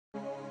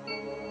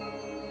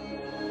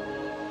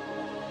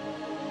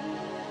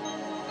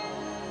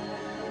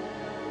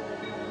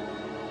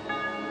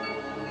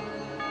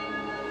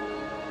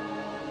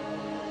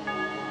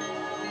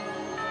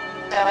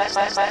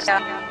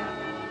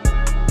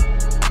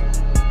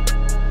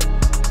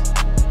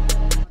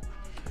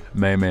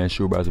Man,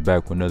 Shoe Browzer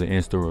back with another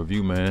in-store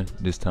review, man.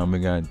 This time we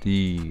got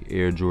the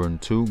Air Jordan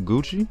 2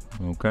 Gucci,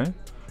 okay?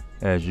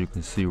 As you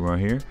can see right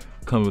here.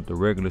 Comes with the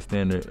regular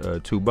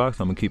standard 2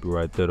 box. I'm gonna keep it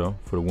right there though,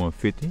 for the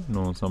 150, you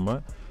know what I'm talking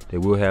about? They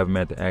will have them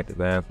at the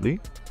Active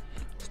Athlete.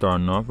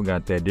 Starting off, we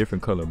got that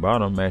different color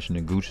bottom matching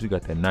the Gucci.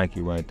 Got that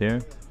Nike right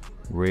there.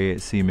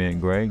 Red,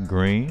 cement gray,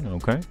 green,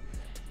 okay?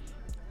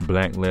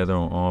 Black leather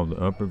on all the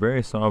upper.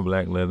 Very soft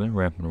black leather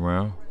wrapping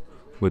around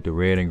with the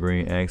red and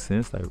green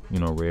accents, like, you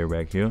know, red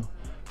back here.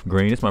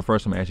 Green. This is my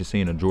first time actually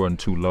seeing a Jordan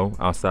 2 low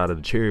outside of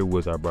the cherry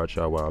woods I brought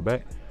y'all a while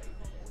back.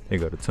 They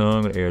got the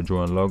tongue, the Air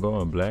Jordan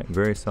logo in black.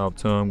 Very soft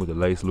tongue with the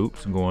lace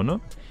loops going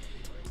up.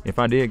 If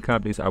I did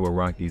cop these, I would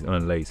rock these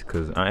unlaced,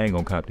 because I ain't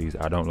gonna cop these.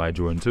 I don't like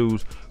Jordan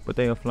 2s, but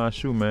they a fly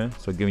shoe, man.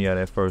 So giving y'all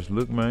that first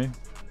look, man.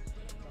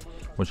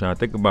 What y'all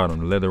think about them?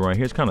 The leather right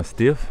here is kind of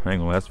stiff. I ain't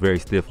gonna lie, that's very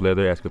stiff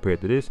leather as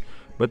compared to this,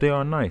 but they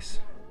are nice.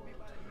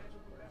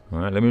 All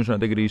right, let me know what y'all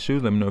think of these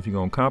shoes. Let me know if you're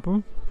gonna cop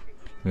them.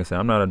 Like I said,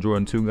 I'm not a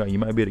Jordan 2 guy. You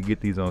might be able to get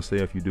these on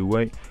sale if you do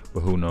wait, but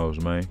who knows,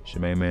 man. It's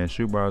your main man,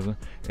 Shoe Browzer,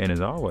 and as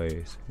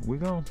always, we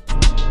gone.